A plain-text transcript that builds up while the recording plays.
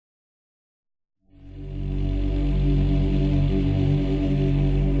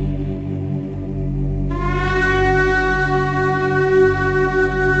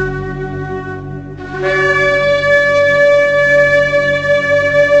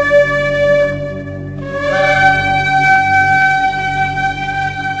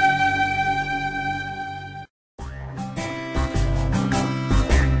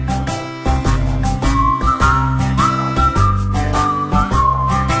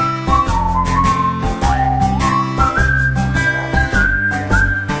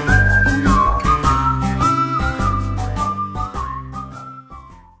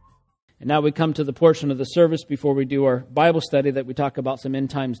Now we come to the portion of the service before we do our Bible study that we talk about some end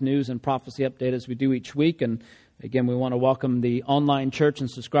times news and prophecy update as we do each week. And again, we want to welcome the online church and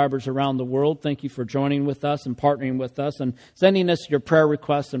subscribers around the world. Thank you for joining with us and partnering with us and sending us your prayer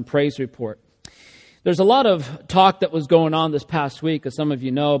requests and praise report. There's a lot of talk that was going on this past week, as some of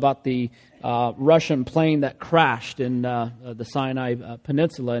you know, about the Russian plane that crashed in the Sinai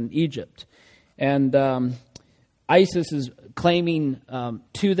Peninsula in Egypt. And ISIS is claiming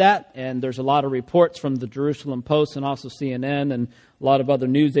to that, and there's a lot of reports from the Jerusalem Post and also CNN, and a lot of other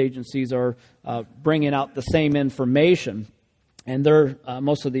news agencies are bringing out the same information. And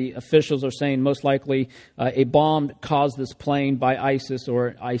most of the officials are saying most likely a bomb caused this plane by ISIS or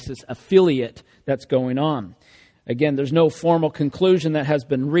an ISIS affiliate that's going on. Again, there's no formal conclusion that has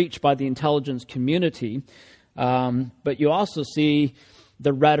been reached by the intelligence community, but you also see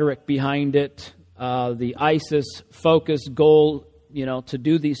the rhetoric behind it, the ISIS focus goal, to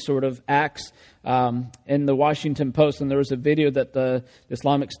do these sort of acts. In the Washington Post, and there was a video that the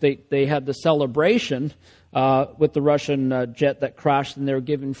Islamic State, they had the celebration with the Russian jet that crashed, and they were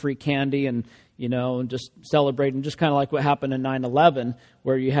giving free candy and just celebrating, just kind of like what happened in 9/11,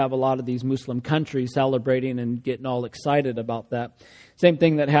 where you have a lot of these Muslim countries celebrating and getting all excited about that. Same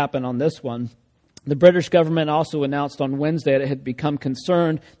thing that happened on this one. The British government also announced on Wednesday that it had become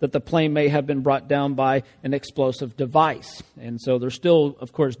concerned that the plane may have been brought down by an explosive device. And so they're still,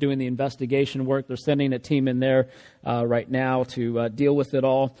 of course, doing the investigation work. They're sending a team in there right now to deal with it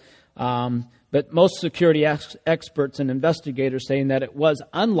all. But most security experts and investigators saying that it was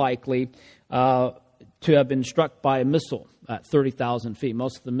unlikely to have been struck by a missile at 30,000 feet.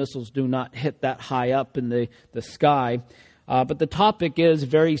 Most of the missiles do not hit that high up in the sky. But the topic is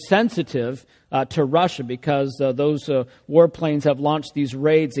very sensitive to Russia because those warplanes have launched these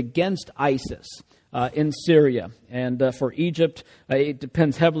raids against ISIS in Syria. And for Egypt, it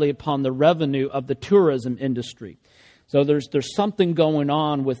depends heavily upon the revenue of the tourism industry. So there's something going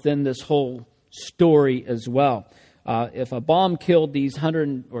on within this whole story as well. If a bomb killed these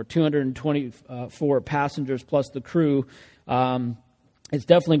 100 or 224 passengers plus the crew, it's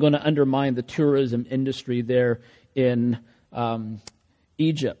definitely going to undermine the tourism industry there in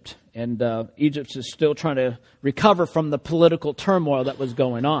Egypt. And Egypt is still trying to recover from the political turmoil that was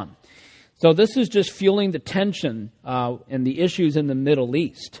going on. So this is just fueling the tension and the issues in the Middle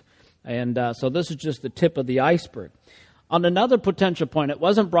East. And so this is just the tip of the iceberg. On another potential point, it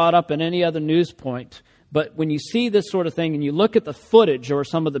wasn't brought up in any other news point, but when you see this sort of thing and you look at the footage or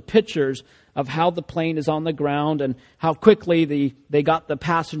some of the pictures of how the plane is on the ground and how quickly they got the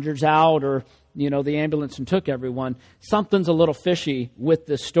passengers out or the ambulance and took everyone, something's a little fishy with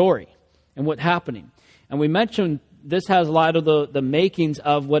this story and what's happening. And we mentioned this has a lot of the makings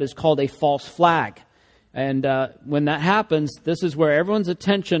of what is called a false flag. And when that happens, this is where everyone's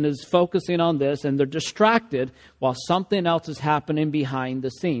attention is focusing on this, and they're distracted while something else is happening behind the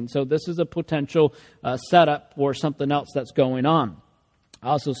scenes. So this is a potential setup for something else that's going on.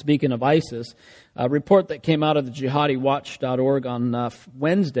 Also, speaking of ISIS, a report that came out of the jihadiwatch.org on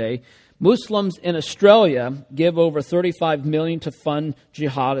Wednesday, Muslims in Australia give over $35 million to fund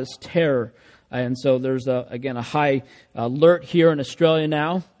jihadist terror. And so there's, again, a high alert here in Australia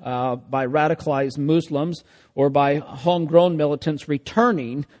now by radicalized Muslims or by homegrown militants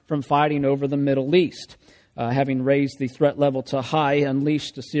returning from fighting over the Middle East. Having raised the threat level to high,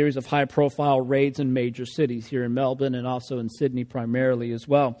 unleashed a series of high-profile raids in major cities here in Melbourne and also in Sydney primarily as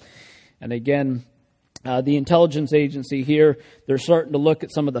well. And again, the intelligence agency here, they're starting to look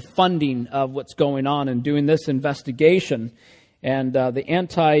at some of the funding of what's going on and doing this investigation. And the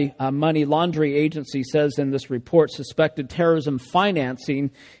anti-money laundering agency says in this report, suspected terrorism financing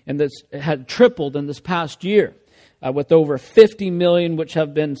and this had tripled in this past year, with over 50 million which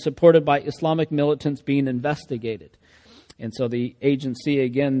have been supported by Islamic militants being investigated. And so the agency,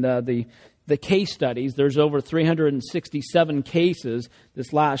 again, the case studies, there's over 367 cases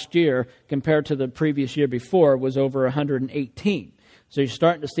this last year compared to the previous year before was over 118. So you're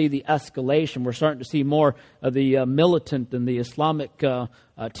starting to see the escalation. We're starting to see more of the militant and the Islamic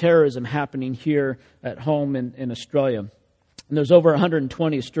terrorism happening here at home in Australia. And there's over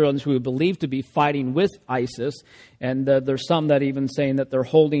 120 Australians who are believed to be fighting with ISIS, and there's some that even saying that they're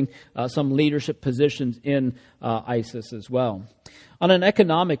holding some leadership positions in ISIS as well. On an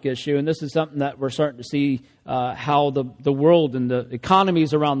economic issue, and this is something that we're starting to see how the world and the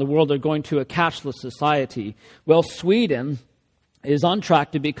economies around the world are going to a cashless society. Well, Sweden is on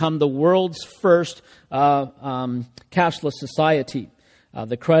track to become the world's first cashless society.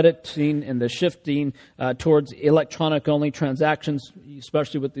 The crediting and the shifting towards electronic-only transactions,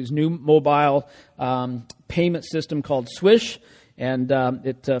 especially with these new mobile payment system called Swish, And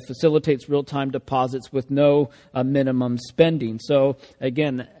it facilitates real-time deposits with no minimum spending. So,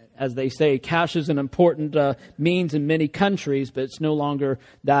 again, as they say, cash is an important means in many countries, but it's no longer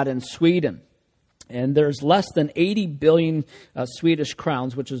that in Sweden. And there's less than 80 billion Swedish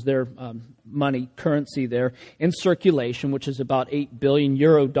crowns, which is their money currency there, in circulation, which is about 8 billion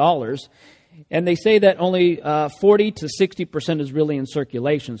euro dollars. And they say that only 40 to 60% is really in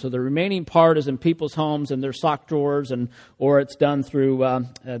circulation. So the remaining part is in people's homes and their sock drawers, or it's done through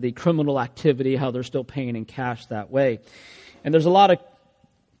the criminal activity, how they're still paying in cash that way. And there's a lot of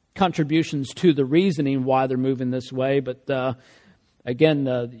contributions to the reasoning why they're moving this way. But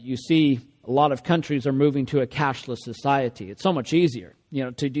again, you see a lot of countries are moving to a cashless society. It's so much easier,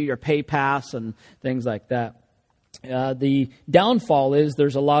 to do your pay pass and things like that. The downfall is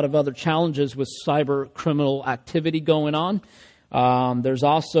there's a lot of other challenges with cyber criminal activity going on. There's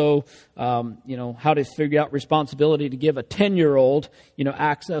also, how to figure out responsibility to give a 10-year-old,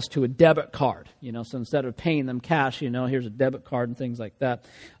 access to a debit card. So instead of paying them cash, here's a debit card and things like that.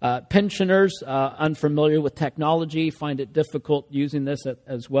 Pensioners, unfamiliar with technology, find it difficult using this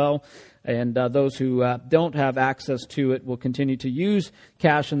as well. And those who don't have access to it will continue to use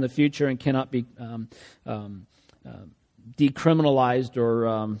cash in the future and cannot be decriminalized,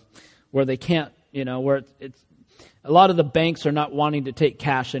 or where they can't, where it's a lot of the banks are not wanting to take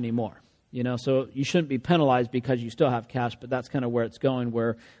cash anymore. So you shouldn't be penalized because you still have cash, but that's kind of where it's going,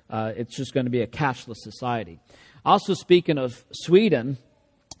 where it's just going to be a cashless society. Also, speaking of Sweden,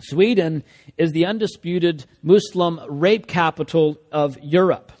 Sweden is the undisputed Muslim rape capital of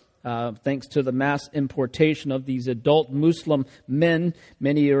Europe. Thanks to the mass importation of these adult Muslim men.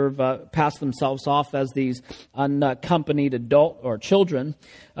 Many have passed themselves off as these unaccompanied adult or children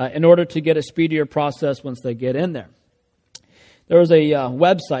in order to get a speedier process once they get in there. There was a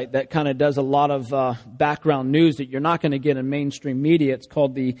website that kind of does a lot of background news that you're not going to get in mainstream media. It's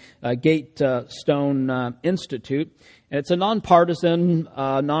called the Gatestone Institute. And it's a nonpartisan,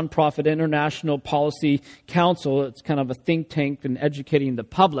 nonprofit international policy council. It's kind of a think tank in educating the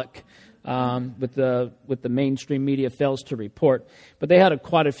public with the mainstream media fails to report. But they had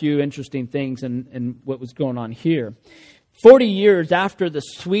quite a few interesting things in what was going on here. 40 years after the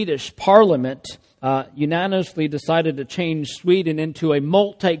Swedish parliament unanimously decided to change Sweden into a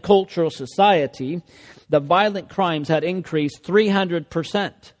multicultural society, the violent crimes had increased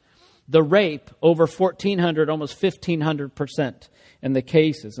 300%. The rape, over 1,400, almost 1,500% in the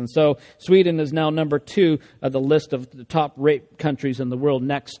cases. And so Sweden is now number 2 of the list of the top rape countries in the world.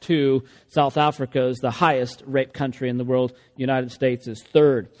 Next to South Africa is the highest rape country in the world. United States is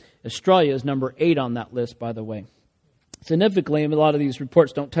 3rd. Australia is number 8 on that list, by the way. Significantly, a lot of these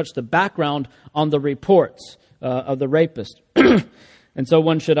reports don't touch the background on the reports of the rapist. And so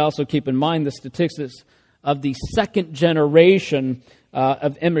one should also keep in mind the statistics of the second generation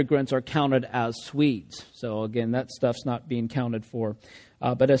of immigrants are counted as Swedes. So again, that stuff's not being counted for.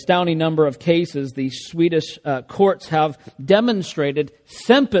 But an astounding number of cases, the Swedish courts have demonstrated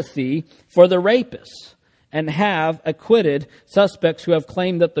sympathy for the rapists and have acquitted suspects who have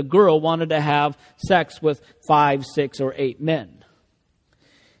claimed that the girl wanted to have sex with 5, 6, or 8 men.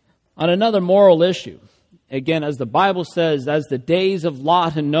 On another moral issue, again, as the Bible says, as the days of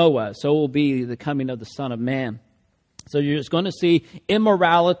Lot and Noah, so will be the coming of the Son of Man. So you're just going to see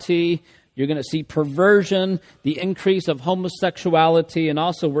immorality, you're going to see perversion, the increase of homosexuality, and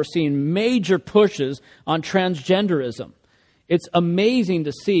also we're seeing major pushes on transgenderism. It's amazing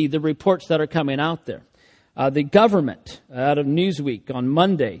to see the reports that are coming out there. The government, out of Newsweek on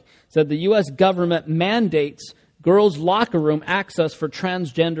Monday, said the U.S. government mandates girls' locker room access for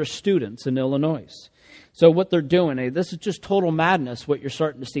transgender students in Illinois. So what they're doing, this is just total madness, what you're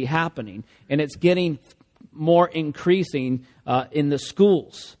starting to see happening. And it's getting more increasing in the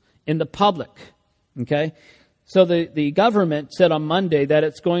schools, in the public. Okay? So the government said on Monday that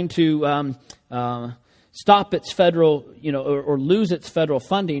it's going to stop its federal, or lose its federal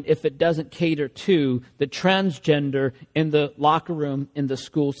funding if it doesn't cater to the transgender in the locker room in the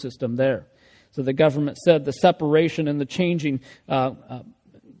school system there. So the government said the separation and the changing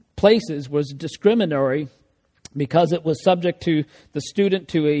places was discriminatory because it was subject to the student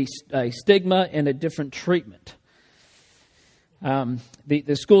to a stigma and a different treatment.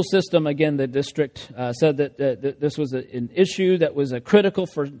 The school system, again, the district said that this was an issue that was critical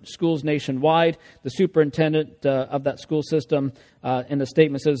for schools nationwide. The superintendent of that school system in the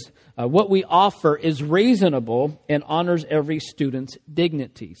statement says, what we offer is reasonable and honors every student's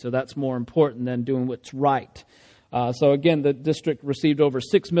dignity. So that's more important than doing what's right. So again, the district received over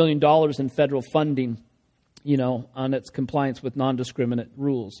 $6 million in federal funding, on its compliance with non-discriminate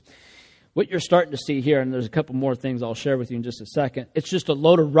rules. What you're starting to see here, and there's a couple more things I'll share with you in just a second, it's just a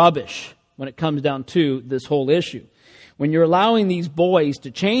load of rubbish when it comes down to this whole issue. When you're allowing these boys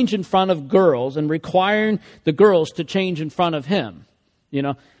to change in front of girls and requiring the girls to change in front of him,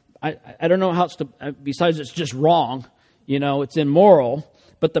 I don't know how besides it's just wrong, it's immoral,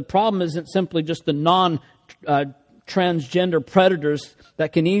 but the problem isn't simply just the transgender predators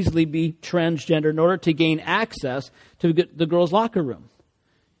that can easily be transgender in order to gain access to the girls' locker room.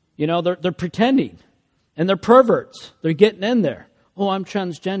 They're pretending, and they're perverts. They're getting in there. Oh, I'm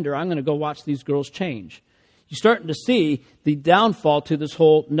transgender. I'm going to go watch these girls change. You're starting to see the downfall to this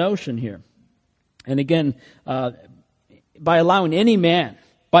whole notion here. And again, by allowing any man,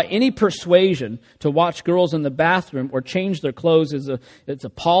 by any persuasion, to watch girls in the bathroom or change their clothes, it's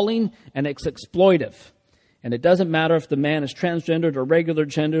appalling and it's exploitive. And it doesn't matter if the man is transgendered or regular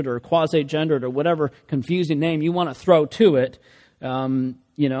gendered or quasi-gendered or whatever confusing name you want to throw to it.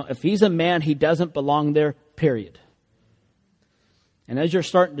 If he's a man, he doesn't belong there, period. And as you're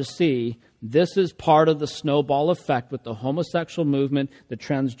starting to see, this is part of the snowball effect with the homosexual movement, the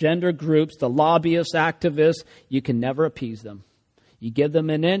transgender groups, the lobbyists, activists. You can never appease them. You give them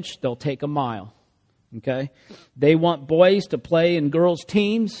an inch, they'll take a mile. Okay? They want boys to play in girls'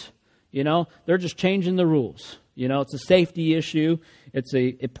 teams. They're just changing the rules. It's a safety issue. It's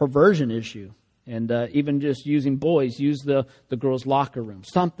a perversion issue. And even just using boys, use the girls' locker room.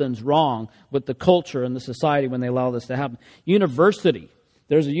 Something's wrong with the culture and the society when they allow this to happen. University.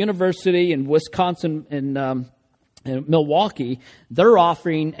 There's a university in Wisconsin, in Milwaukee. They're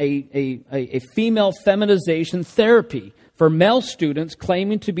offering a female feminization therapy for male students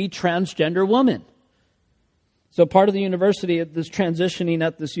claiming to be transgender women. So part of the university, this transitioning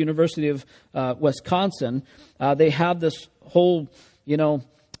at this University of Wisconsin, they have this whole,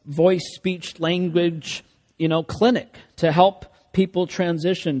 voice, speech, language, clinic to help people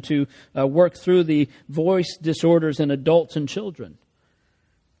transition to work through the voice disorders in adults and children.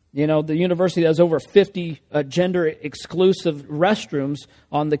 The university has over 50 gender-exclusive restrooms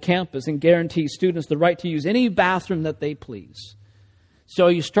on the campus and guarantees students the right to use any bathroom that they please. So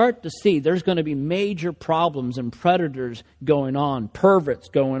you start to see there's going to be major problems and predators going on, perverts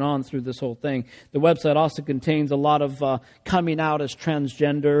going on through this whole thing. The website also contains a lot of coming out as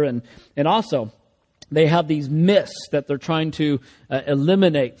transgender, and also they have these myths that they're trying to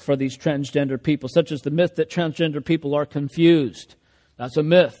eliminate for these transgender people, such as the myth that transgender people are confused. That's a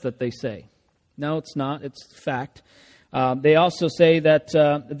myth that they say. No, it's not. It's fact. They also say that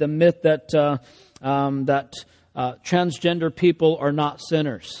the myth that transgender people are not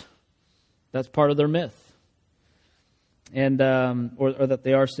sinners. That's part of their myth, and or that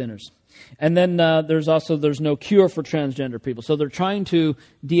they are sinners. And then there's no cure for transgender people. So they're trying to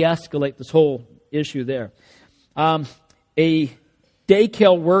de-escalate this whole issue there. A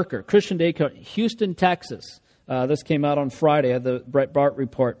daycare worker, Christian daycare, Houston, Texas. This came out on Friday, the Breitbart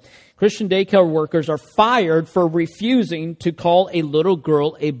report. Christian daycare workers are fired for refusing to call a little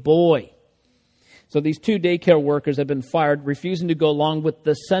girl a boy. So these two daycare workers have been fired, refusing to go along with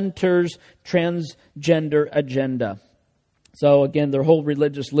the center's transgender agenda. So again, their whole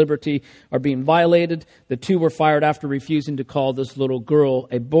religious liberty are being violated. The two were fired after refusing to call this little girl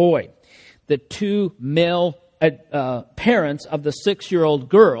a boy. The two male parents of the 6-year-old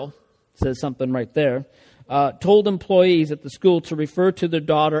girl, says something right there, told employees at the school to refer to their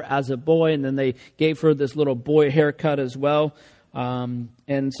daughter as a boy, and then they gave her this little boy haircut as well.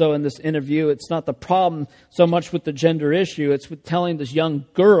 And so in this interview, it's not the problem so much with the gender issue. It's with telling this young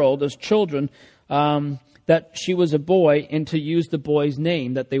girl, those children, that she was a boy and to use the boy's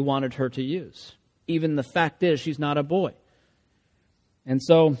name that they wanted her to use. Even the fact is she's not a boy. And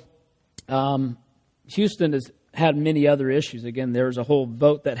so Houston has had many other issues. Again, there was a whole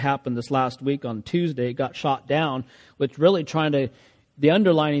vote that happened this last week on Tuesday. It got shot down, which really the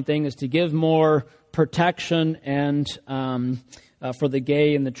underlining thing is to give more protection and for the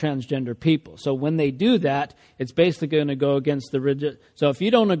gay and the transgender people. So when they do that, it's basically going to go against the rigid. So if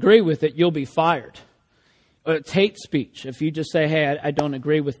you don't agree with it, you'll be fired. It's hate speech. If you just say, hey, I don't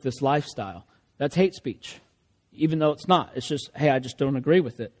agree with this lifestyle, that's hate speech. Even though it's not. It's just, hey, I just don't agree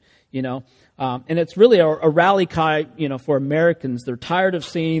with it. And it's really a rally cry, for Americans. They're tired of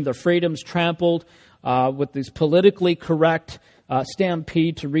seeing their freedoms trampled with these politically correct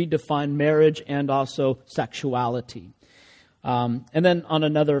stampede to redefine marriage and also sexuality. And then on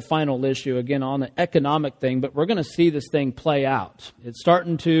another final issue, again, on the economic thing, but we're going to see this thing play out. It's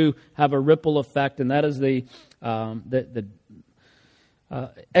starting to have a ripple effect, and that is the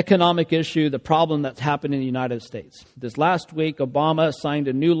economic issue, the problem that's happened in the United States. This last week, Obama signed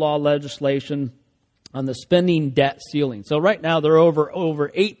a new law legislation on the spending debt ceiling. So right now they're over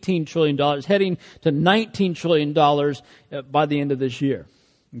 $18 trillion, heading to $19 trillion by the end of this year.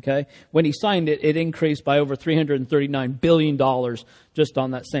 Okay? When he signed it, it increased by over $339 billion just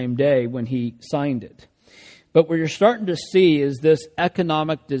on that same day when he signed it. But what you're starting to see is this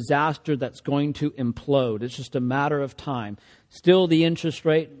economic disaster that's going to implode. It's just a matter of time. Still, the interest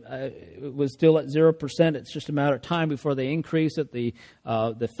rate was still at 0%. It's just a matter of time before they increase it. The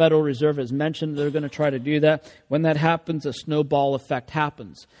Federal Reserve has mentioned they're going to try to do that. When that happens, a snowball effect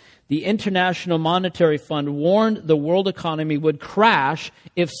happens. The International Monetary Fund warned the world economy would crash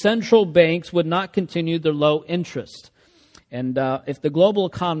if central banks would not continue their low interest. And if the global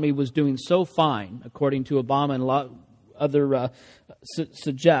economy was doing so fine, according to Obama and a lot of other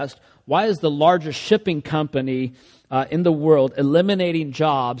suggest, why is the largest shipping company in the world eliminating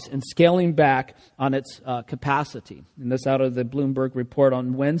jobs and scaling back on its capacity? And this out of the Bloomberg report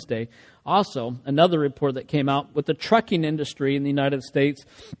on Wednesday. Also, another report that came out with the trucking industry in the United States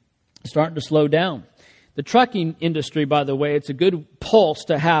starting to slow down. The trucking industry, by the way, it's a good pulse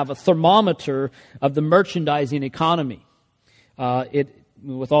to have, a thermometer of the merchandising economy.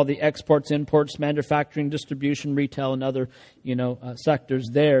 With all the exports, imports, manufacturing, distribution, retail, and other, sectors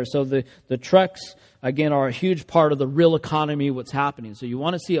there. So the trucks, again, are a huge part of the real economy, what's happening. So you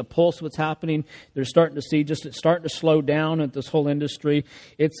want to see a pulse of what's happening. They're starting to see it's starting to slow down at this whole industry.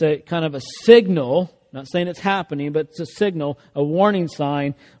 It's a kind of a signal, not saying it's happening, but it's a signal, a warning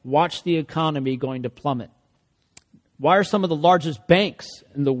sign. Watch the economy going to plummet. Why are some of the largest banks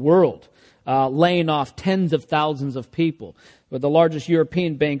in the world laying off tens of thousands of people? But the largest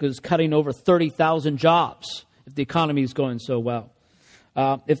European bank is cutting over 30,000 jobs if the economy is going so well.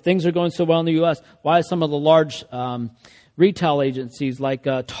 If things are going so well in the U.S., why is some of the large retail agencies like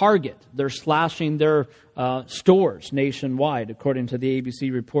Target, they're slashing their stores nationwide, according to the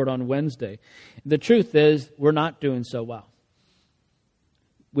ABC report on Wednesday? The truth is, we're not doing so well.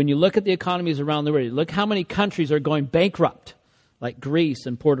 When you look at the economies around the world, look how many countries are going bankrupt, like Greece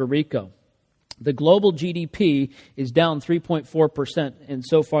and Puerto Rico. The global GDP is down 3.4%, and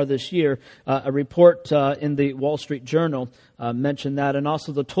so far this year, a report in the Wall Street Journal mentioned that, and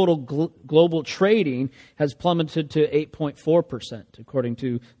also the total global trading has plummeted to 8.4%, according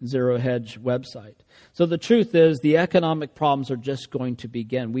to Zero Hedge website. So the truth is, the economic problems are just going to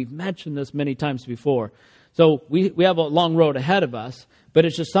begin. We've mentioned this many times before. So we have a long road ahead of us, but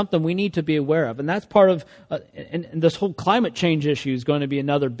it's just something we need to be aware of. And that's part of, and this whole climate change issue is going to be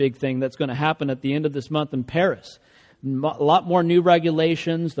another big thing that's going to happen at the end of this month in Paris. A lot more new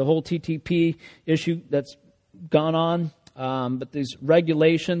regulations, the whole TTP issue that's gone on. But these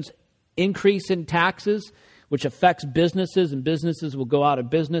regulations, increase in taxes, which affects businesses, and businesses will go out of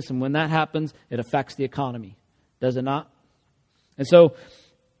business. And when that happens, it affects the economy. Does it not? And so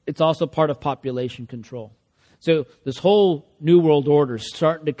it's also part of population control. So this whole New World Order is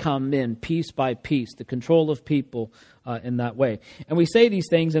starting to come in piece by piece, the control of people in that way. And we say these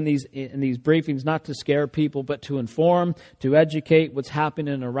things in these briefings not to scare people, but to inform, to educate what's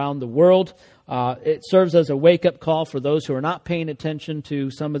happening around the world. It serves as a wake-up call for those who are not paying attention to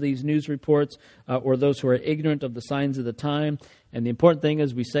some of these news reports or those who are ignorant of the signs of the time. And the important thing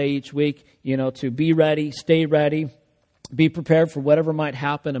is we say each week, to be ready, stay ready. Be prepared for whatever might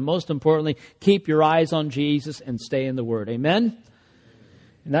happen. And most importantly, keep your eyes on Jesus and stay in the Word. Amen?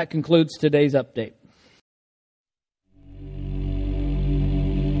 And that concludes today's update.